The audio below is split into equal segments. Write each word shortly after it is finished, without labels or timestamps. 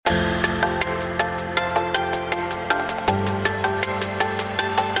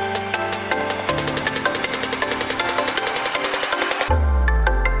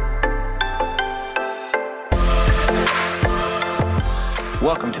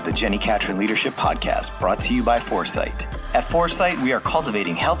welcome to the Jenny Catron Leadership Podcast, brought to you by Foresight. At Foresight, we are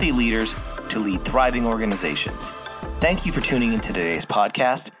cultivating healthy leaders to lead thriving organizations. Thank you for tuning into today's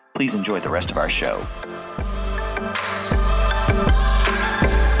podcast. Please enjoy the rest of our show.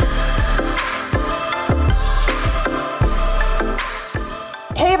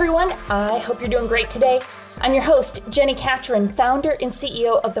 Hey everyone, I hope you're doing great today. I'm your host, Jenny Catron, founder and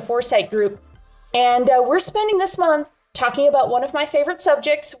CEO of the Foresight Group. And we're spending this month talking about one of my favorite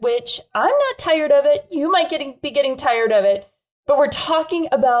subjects, which I'm not tired of it. You might be getting tired of it, but we're talking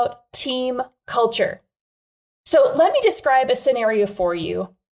about team culture. So let me describe a scenario for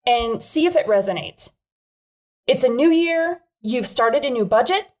you and see if it resonates. It's a new year. You've started a new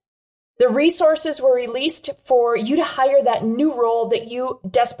budget. The resources were released for you to hire that new role that you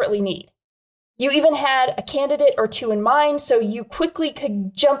desperately need. You even had a candidate or two in mind, so you quickly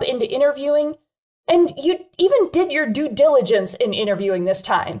could jump into interviewing. And you even did your due diligence in interviewing this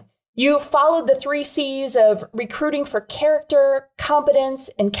time. You followed the 3 C's of recruiting for character, competence,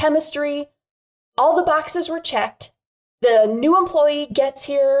 and chemistry. All the boxes were checked. The new employee gets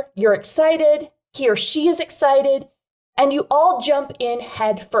here. You're excited. He or she is excited. And you all jump in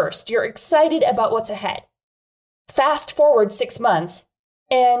head first. You're excited about what's ahead. Fast forward 6 months.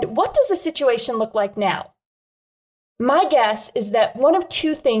 And what does the situation look like now? My guess is that one of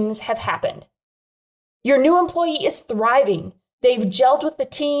 2 things have happened. Your new employee is thriving. They've gelled with the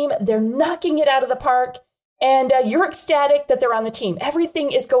team. They're knocking it out of the park. And you're ecstatic that they're on the team.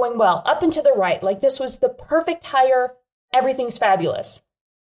 Everything is going well, up and to the right. Like this was the perfect hire. Everything's fabulous.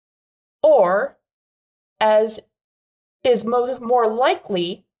 Or, as is more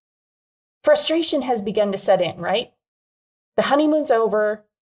likely, frustration has begun to set in, right? The honeymoon's over.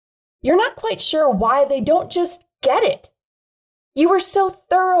 You're not quite sure why they don't just get it. You were so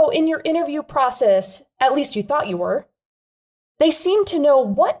thorough in your interview process, at least you thought you were. They seem to know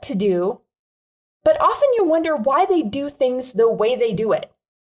what to do, but often you wonder why they do things the way they do it.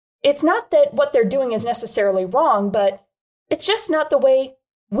 It's not that what they're doing is necessarily wrong, but it's just not the way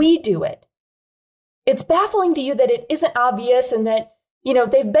we do it. It's baffling to you that it isn't obvious and that,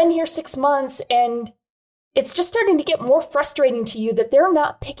 they've been here 6 months, and it's just starting to get more frustrating to you that they're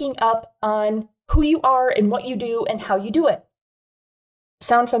not picking up on who you are and what you do and how you do it.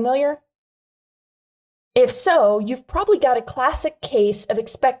 Sound familiar? If so, you've probably got a classic case of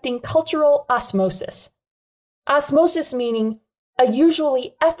expecting cultural osmosis. Osmosis meaning a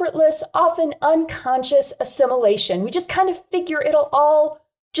usually effortless, often unconscious assimilation. We just kind of figure it'll all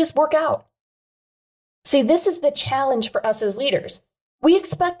just work out. See, this is the challenge for us as leaders. We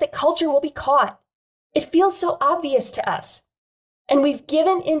expect that culture will be caught. It feels so obvious to us. And we've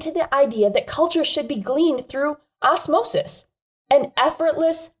given into the idea that culture should be gleaned through osmosis, an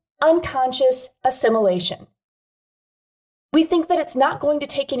effortless, unconscious assimilation. We think that it's not going to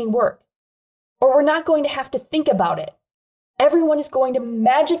take any work, or we're not going to have to think about it. Everyone is going to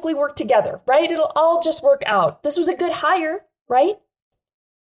magically work together, right? It'll all just work out. This was a good hire, right?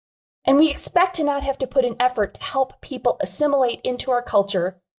 And we expect to not have to put in effort to help people assimilate into our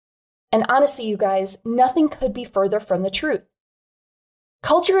culture. And honestly, you guys, nothing could be further from the truth.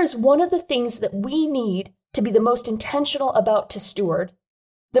 Culture is one of the things that we need to be the most intentional about to steward,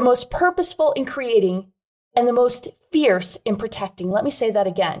 the most purposeful in creating, and the most fierce in protecting. Let me say that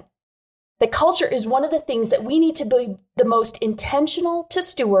again. The culture is one of the things that we need to be the most intentional to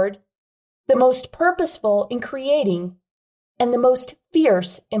steward, the most purposeful in creating, and the most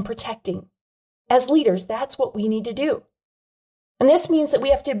fierce in protecting. As leaders, that's what we need to do. And this means that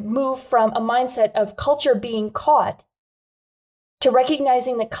we have to move from a mindset of culture being caught to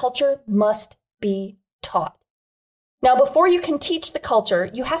recognizing that culture must be taught. Now, before you can teach the culture,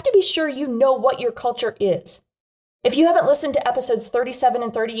 you have to be sure you know what your culture is. If you haven't listened to episodes 37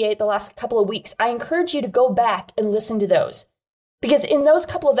 and 38 the last couple of weeks, I encourage you to go back and listen to those. Because in those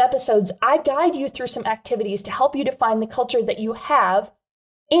couple of episodes, I guide you through some activities to help you define the culture that you have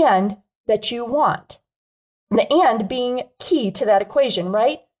and that you want. The and being key to that equation,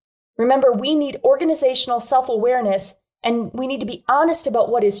 right? Remember, we need organizational self-awareness, and we need to be honest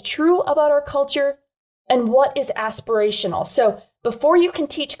about what is true about our culture and what is aspirational. So before you can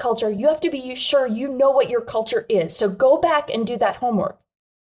teach culture, you have to be sure you know what your culture is. So go back and do that homework.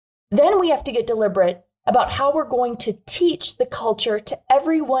 Then we have to get deliberate about how we're going to teach the culture to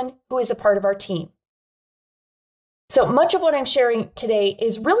everyone who is a part of our team. So much of what I'm sharing today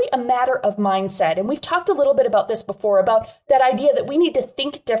is really a matter of mindset. And we've talked a little bit about this before, about that idea that we need to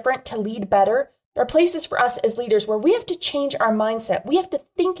think different to lead better. There are places for us as leaders where we have to change our mindset. We have to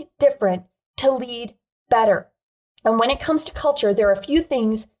think different to lead better. And when it comes to culture, there are a few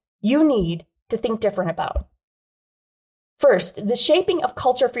things you need to think different about. First, the shaping of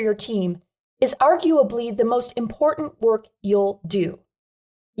culture for your team is arguably the most important work you'll do.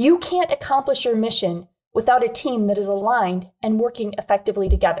 You can't accomplish your mission without a team that is aligned and working effectively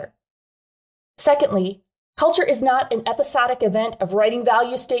together. Secondly, culture is not an episodic event of writing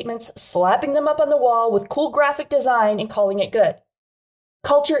value statements, slapping them up on the wall with cool graphic design, and calling it good.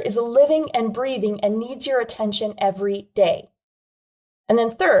 Culture is living and breathing and needs your attention every day. And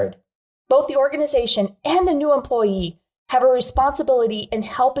then third, both the organization and a new employee have a responsibility in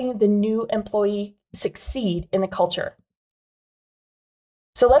helping the new employee succeed in the culture.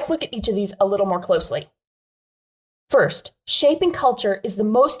 So let's look at each of these a little more closely. First, shaping culture is the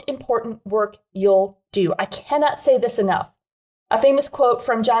most important work you'll do. I cannot say this enough. A famous quote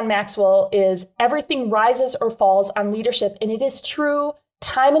from John Maxwell is, "Everything rises or falls on leadership," and it is true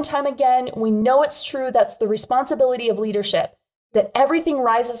time and time again. We know it's true. That's the responsibility of leadership, that everything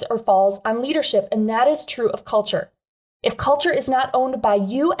rises or falls on leadership, and that is true of culture. If culture is not owned by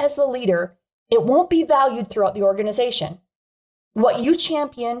you as the leader, it won't be valued throughout the organization. What you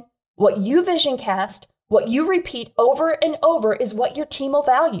champion, what you vision cast, what you repeat over and over is what your team will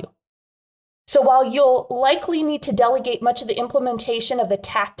value. So while you'll likely need to delegate much of the implementation of the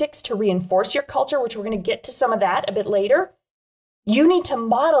tactics to reinforce your culture, which we're going to get to some of that a bit later, you need to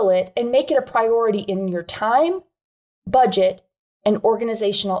model it and make it a priority in your time, budget, and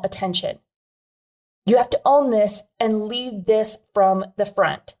organizational attention. You have to own this and lead this from the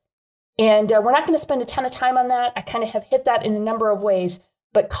front. And we're not going to spend a ton of time on that. I kind of have hit that in a number of ways,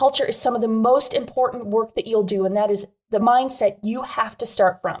 but culture is some of the most important work that you'll do, and that is the mindset you have to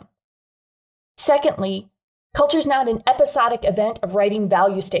start from. Secondly, culture is not an episodic event of writing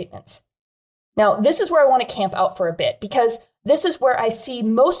value statements. Now, this is where I want to camp out for a bit, because this is where I see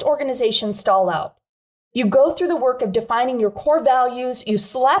most organizations stall out. You go through the work of defining your core values, you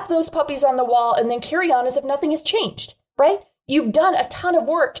slap those puppies on the wall, and then carry on as if nothing has changed, right? You've done a ton of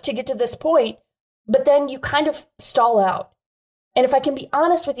work to get to this point, but then you kind of stall out. And if I can be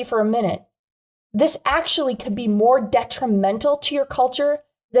honest with you for a minute, this actually could be more detrimental to your culture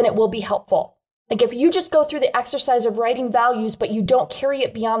than it will be helpful. Like if you just go through the exercise of writing values, but you don't carry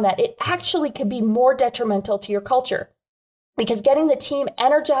it beyond that, it actually could be more detrimental to your culture. Because getting the team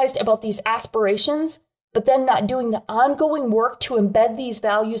energized about these aspirations, but then not doing the ongoing work to embed these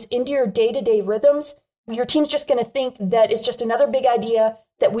values into your day-to-day rhythms, your team's just going to think that it's just another big idea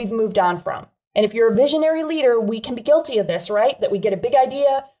that we've moved on from. And if you're a visionary leader, we can be guilty of this, right? That we get a big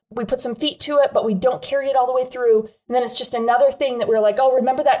idea, we put some feet to it, but we don't carry it all the way through. And then it's just another thing that we're like, oh,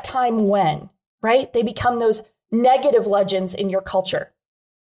 remember that time when, right? They become those negative legends in your culture.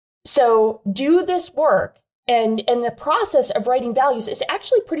 So do this work. And the process of writing values is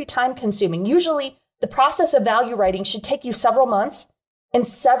actually pretty time consuming. Usually the process of value writing should take you several months and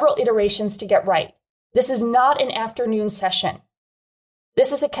several iterations to get right. This is not an afternoon session.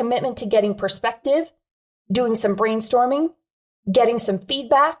 This is a commitment to getting perspective, doing some brainstorming, getting some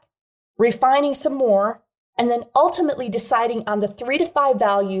feedback, refining some more, and then ultimately deciding on the 3 to 5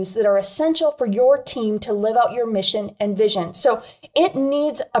 values that are essential for your team to live out your mission and vision. So it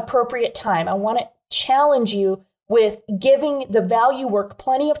needs appropriate time. I want to challenge you with giving the value work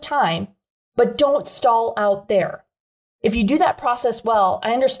plenty of time, but don't stall out there. If you do that process well,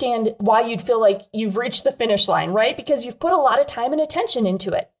 I understand why you'd feel like you've reached the finish line, right? Because you've put a lot of time and attention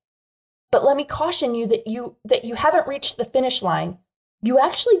into it. But let me caution you that you haven't reached the finish line. You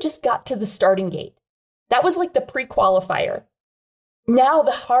actually just got to the starting gate. That was like the pre-qualifier. Now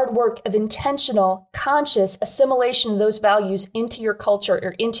the hard work of intentional, conscious assimilation of those values into your culture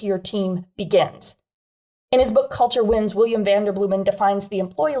or into your team begins. In his book, Culture Wins, William Vanderbloemen defines the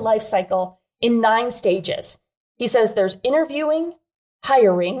employee life cycle in 9 stages. He says there's interviewing,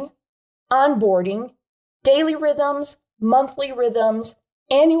 hiring, onboarding, daily rhythms, monthly rhythms,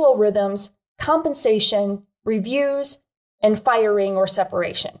 annual rhythms, compensation, reviews, and firing or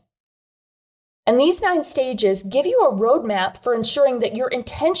separation. And these 9 stages give you a roadmap for ensuring that you're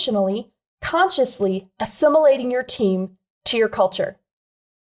intentionally, consciously assimilating your team to your culture.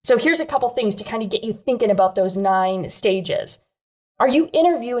 So here's a couple things to kind of get you thinking about those 9 stages. Are you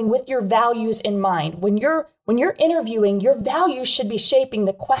interviewing with your values in mind? When you're interviewing, your values should be shaping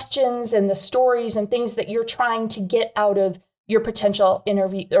the questions and the stories and things that you're trying to get out of your potential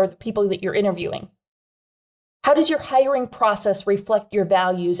interview or the people that you're interviewing. How does your hiring process reflect your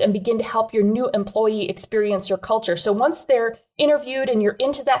values and begin to help your new employee experience your culture? So once they're interviewed and you're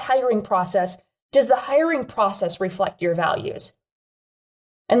into that hiring process, does the hiring process reflect your values?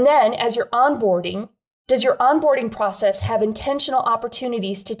 And then as you're onboarding, does your onboarding process have intentional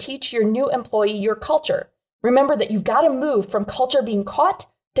opportunities to teach your new employee your culture? Remember that you've got to move from culture being caught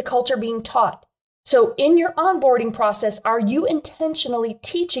to culture being taught. So in your onboarding process, are you intentionally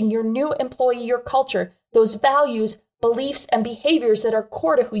teaching your new employee your culture, those values, beliefs, and behaviors that are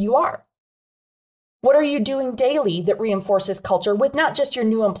core to who you are? What are you doing daily that reinforces culture with not just your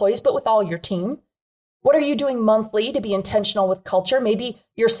new employees, but with all your team? What are you doing monthly to be intentional with culture? Maybe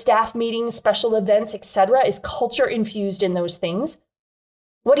your staff meetings, special events, etc. Is culture infused in those things?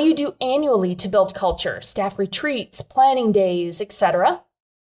 What do you do annually to build culture? Staff retreats, planning days, etc.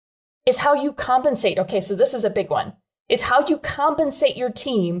 Is how you compensate. Okay, so this is a big one. Is how you compensate your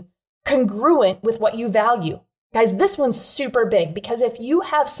team congruent with what you value? Guys, this one's super big because if you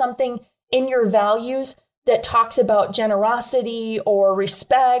have something in your values that talks about generosity or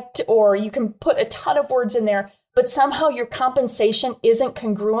respect, or you can put a ton of words in there, but somehow your compensation isn't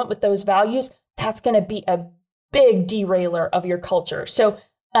congruent with those values, that's going to be a big derailer of your culture. So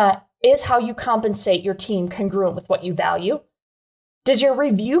is how you compensate your team congruent with what you value? Does your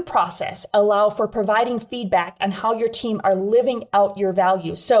review process allow for providing feedback on how your team are living out your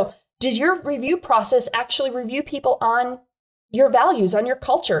values? So does your review process actually review people on your values, on your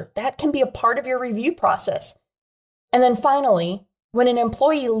culture? That can be a part of your review process. And then finally, when an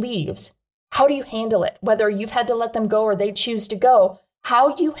employee leaves, how do you handle it? Whether you've had to let them go or they choose to go,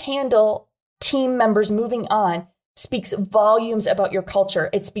 how you handle team members moving on speaks volumes about your culture.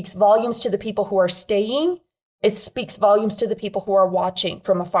 It speaks volumes to the people who are staying. It speaks volumes to the people who are watching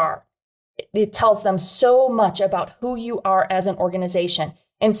from afar. It tells them so much about who you are as an organization.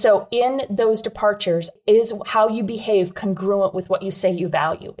 And so in those departures, is how you behave congruent with what you say you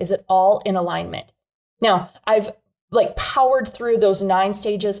value? Is it all in alignment? Now, I've powered through those 9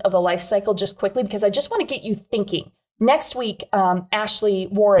 stages of the life cycle just quickly because I just want to get you thinking. Next week, Ashley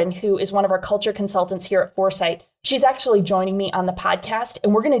Warren, who is one of our culture consultants here at Foresight, she's actually joining me on the podcast,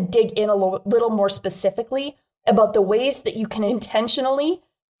 and we're going to dig in a little more specifically about the ways that you can intentionally,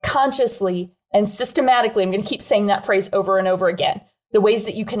 consciously, and systematically, I'm going to keep saying that phrase over and over again, the ways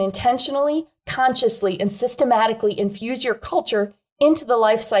that you can intentionally, consciously, and systematically infuse your culture into the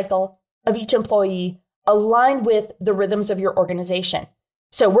life cycle of each employee, aligned with the rhythms of your organization.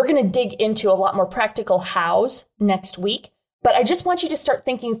 So we're going to dig into a lot more practical hows next week, but I just want you to start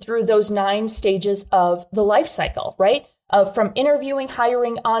thinking through those 9 stages of the life cycle, right? From interviewing,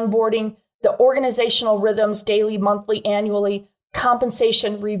 hiring, onboarding, the organizational rhythms, daily, monthly, annually,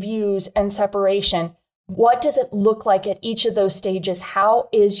 compensation, reviews, and separation. What does it look like at each of those stages? How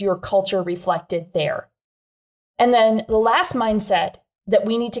is your culture reflected there? And then the last mindset that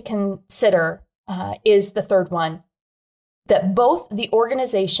we need to consider is the third one, that both the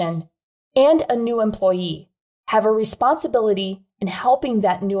organization and a new employee have a responsibility in helping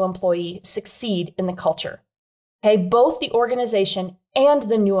that new employee succeed in the culture. Okay, both the organization and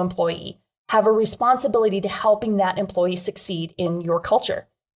the new employee have a responsibility to helping that employee succeed in your culture.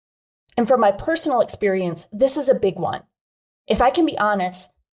 And from my personal experience, this is a big one. If I can be honest,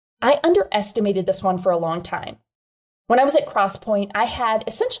 I underestimated this one for a long time. When I was at CrossPoint, I had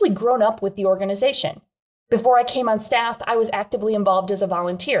essentially grown up with the organization. Before I came on staff, I was actively involved as a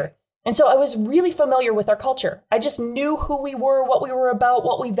volunteer. And so I was really familiar with our culture. I just knew who we were, what we were about,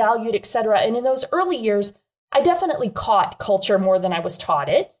 what we valued, etc. And in those early years, I definitely caught culture more than I was taught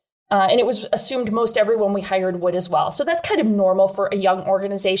it. And it was assumed most everyone we hired would as well. So that's kind of normal for a young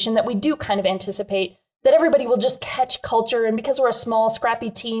organization, that we do kind of anticipate that everybody will just catch culture. And because we're a small, scrappy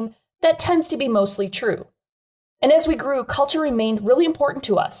team, that tends to be mostly true. And as we grew, culture remained really important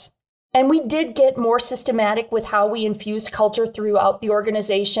to us. And we did get more systematic with how we infused culture throughout the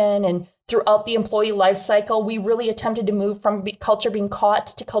organization and throughout the employee life cycle. We really attempted to move from culture being caught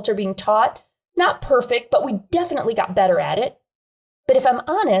to culture being taught. Not perfect, but we definitely got better at it. But if I'm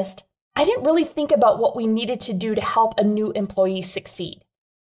honest, I didn't really think about what we needed to do to help a new employee succeed.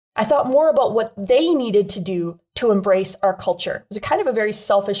 I thought more about what they needed to do to embrace our culture. It was kind of a very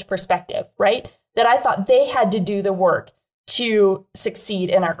selfish perspective, right? That I thought they had to do the work to succeed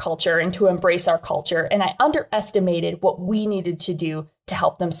in our culture and to embrace our culture. And I underestimated what we needed to do to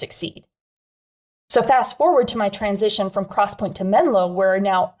help them succeed. So fast forward to my transition from CrossPoint to Menlo, where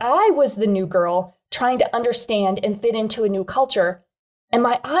now I was the new girl trying to understand and fit into a new culture. And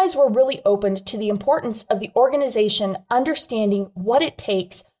my eyes were really opened to the importance of the organization understanding what it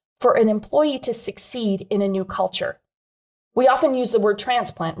takes for an employee to succeed in a new culture. We often use the word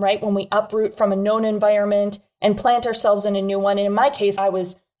transplant, right? When we uproot from a known environment and plant ourselves in a new one. And in my case, I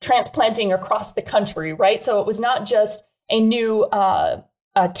was transplanting across the country, right? So it was not just a new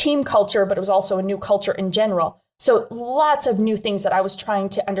team culture, but it was also a new culture in general. So lots of new things that I was trying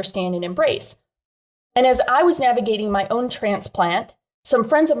to understand and embrace. And as I was navigating my own transplant, some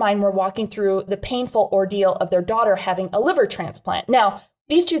friends of mine were walking through the painful ordeal of their daughter having a liver transplant. Now,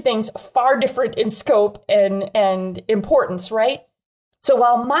 these two things are far different in scope and importance, right? So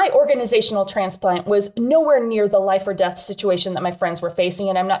while my organizational transplant was nowhere near the life or death situation that my friends were facing,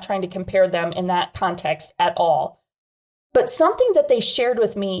 and I'm not trying to compare them in that context at all, but something that they shared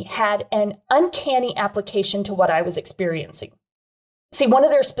with me had an uncanny application to what I was experiencing. See, one of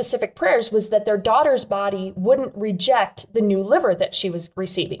their specific prayers was that their daughter's body wouldn't reject the new liver that she was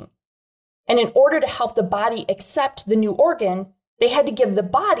receiving. And in order to help the body accept the new organ, they had to give the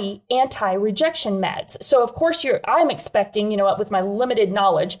body anti-rejection meds. So of course, I'm expecting, with my limited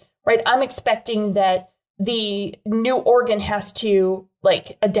knowledge, right? I'm expecting that the new organ has to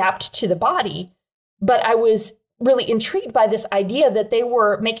adapt to the body. But I was really intrigued by this idea that they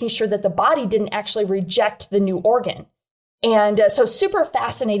were making sure that the body didn't actually reject the new organ. And so super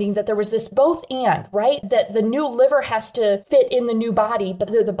fascinating that there was this both and, right? That the new liver has to fit in the new body, but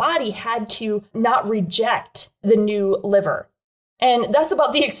the body had to not reject the new liver. And that's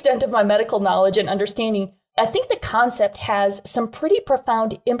about the extent of my medical knowledge and understanding. I think the concept has some pretty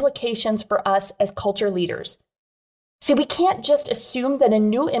profound implications for us as culture leaders. See, we can't just assume that a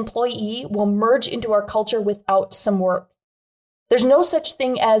new employee will merge into our culture without some work. There's no such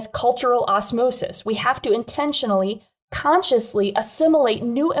thing as cultural osmosis. We have to intentionally, consciously assimilate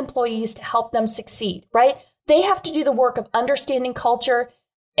new employees to help them succeed, right? They have to do the work of understanding culture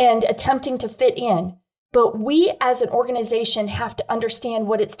and attempting to fit in. But we as an organization have to understand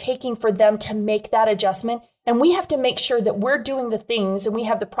what it's taking for them to make that adjustment. And we have to make sure that we're doing the things and we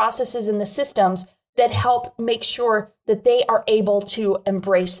have the processes and the systems that help make sure that they are able to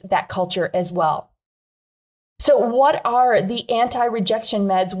embrace that culture as well. So what are the anti-rejection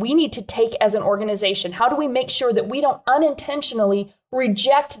meds we need to take as an organization? How do we make sure that we don't unintentionally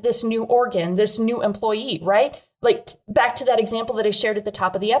reject this new organ, this new employee, right? Back to that example that I shared at the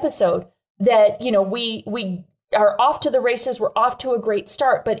top of the episode. That, we are off to the races, we're off to a great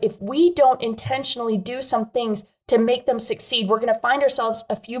start. But if we don't intentionally do some things to make them succeed, we're going to find ourselves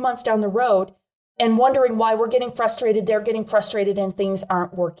a few months down the road and wondering why we're getting frustrated, they're getting frustrated, and things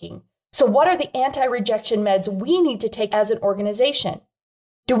aren't working. So what are the anti-rejection meds we need to take as an organization?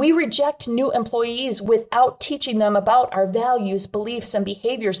 Do we reject new employees without teaching them about our values, beliefs, and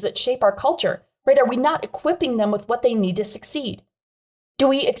behaviors that shape our culture? Right? Are we not equipping them with what they need to succeed? Do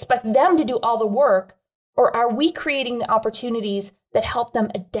we expect them to do all the work, or are we creating the opportunities that help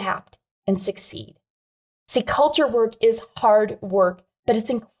them adapt and succeed? See, culture work is hard work, but it's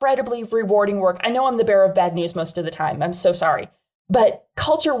incredibly rewarding work. I know I'm the bearer of bad news most of the time. I'm so sorry. But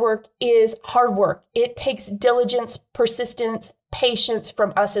culture work is hard work. It takes diligence, persistence, patience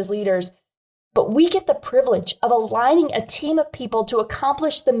from us as leaders. But we get the privilege of aligning a team of people to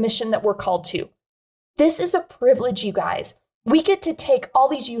accomplish the mission that we're called to. This is a privilege, you guys. We get to take all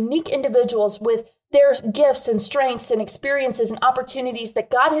these unique individuals with their gifts and strengths and experiences and opportunities that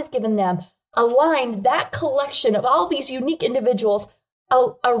God has given them, align that collection of all these unique individuals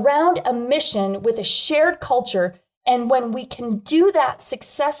around a mission with a shared culture. And when we can do that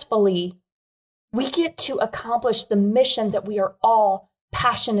successfully, we get to accomplish the mission that we are all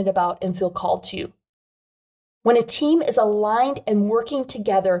passionate about and feel called to. When a team is aligned and working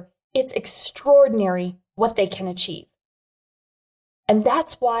together, it's extraordinary what they can achieve. And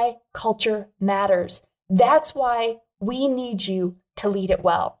that's why culture matters. That's why we need you to lead it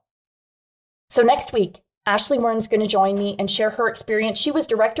well. So next week, Ashley Warren's going to join me and share her experience. She was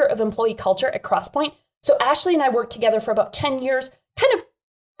director of employee culture at Crosspoint. So Ashley and I worked together for about 10 years, kind of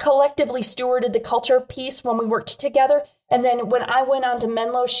collectively stewarded the culture piece when we worked together. And then when I went on to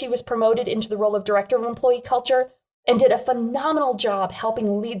Menlo, she was promoted into the role of director of employee culture and did a phenomenal job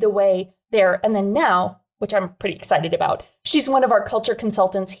helping lead the way there. And then now, which I'm pretty excited about, she's one of our culture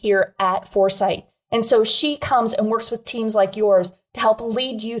consultants here at Foresight. And so she comes and works with teams like yours to help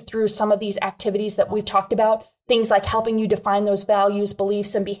lead you through some of these activities that we've talked about, things like helping you define those values,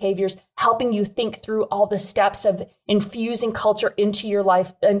 beliefs, and behaviors, helping you think through all the steps of infusing culture into your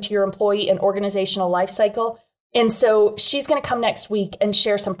life, into your employee and organizational life cycle. And so she's going to come next week and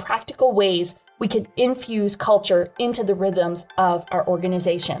share some practical ways we could infuse culture into the rhythms of our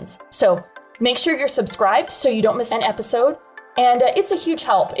organizations. So make sure you're subscribed so you don't miss an episode. And it's a huge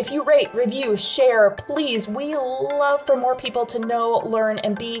help. If you rate, review, share, please. We love for more people to know, learn,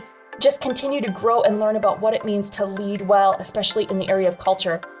 and just continue to grow and learn about what it means to lead well, especially in the area of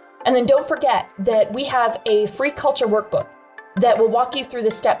culture. And then don't forget that we have a free culture workbook that will walk you through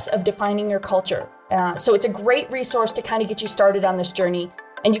the steps of defining your culture. So it's a great resource to kind of get you started on this journey.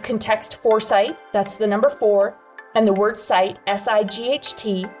 And you can text Foresight, that's the number 4, and the word sight,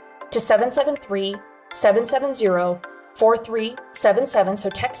 SIGHT, to 773-770-4377. So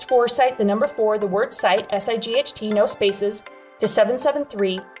text Foresight, the number 4, the word sight, SIGHT, no spaces, to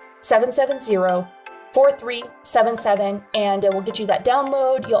 773-770-4377, and we'll get you that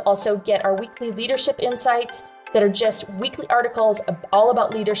download. You'll also get our weekly leadership insights that are just weekly articles all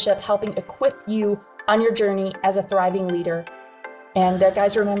about leadership, helping equip you on your journey as a thriving leader. And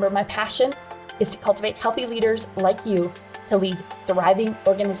guys, remember, my passion is to cultivate healthy leaders like you to lead thriving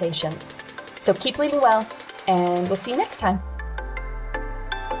organizations. So keep leading well, and we'll see you next time.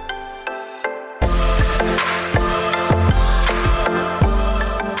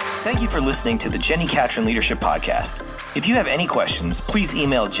 Thank you for listening to the Jenny Catron Leadership Podcast. If you have any questions, please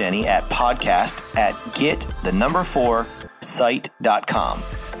email Jenny at podcast@get4site.com.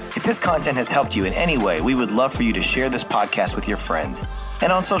 If this content has helped you in any way, we would love for you to share this podcast with your friends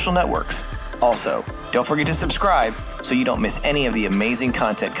and on social networks. Also, don't forget to subscribe so you don't miss any of the amazing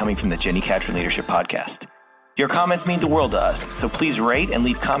content coming from the Jenny Catron Leadership Podcast. Your comments mean the world to us, so please rate and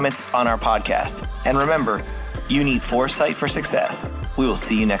leave comments on our podcast. And remember, you need foresight for success. We will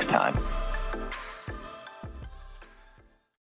see you next time.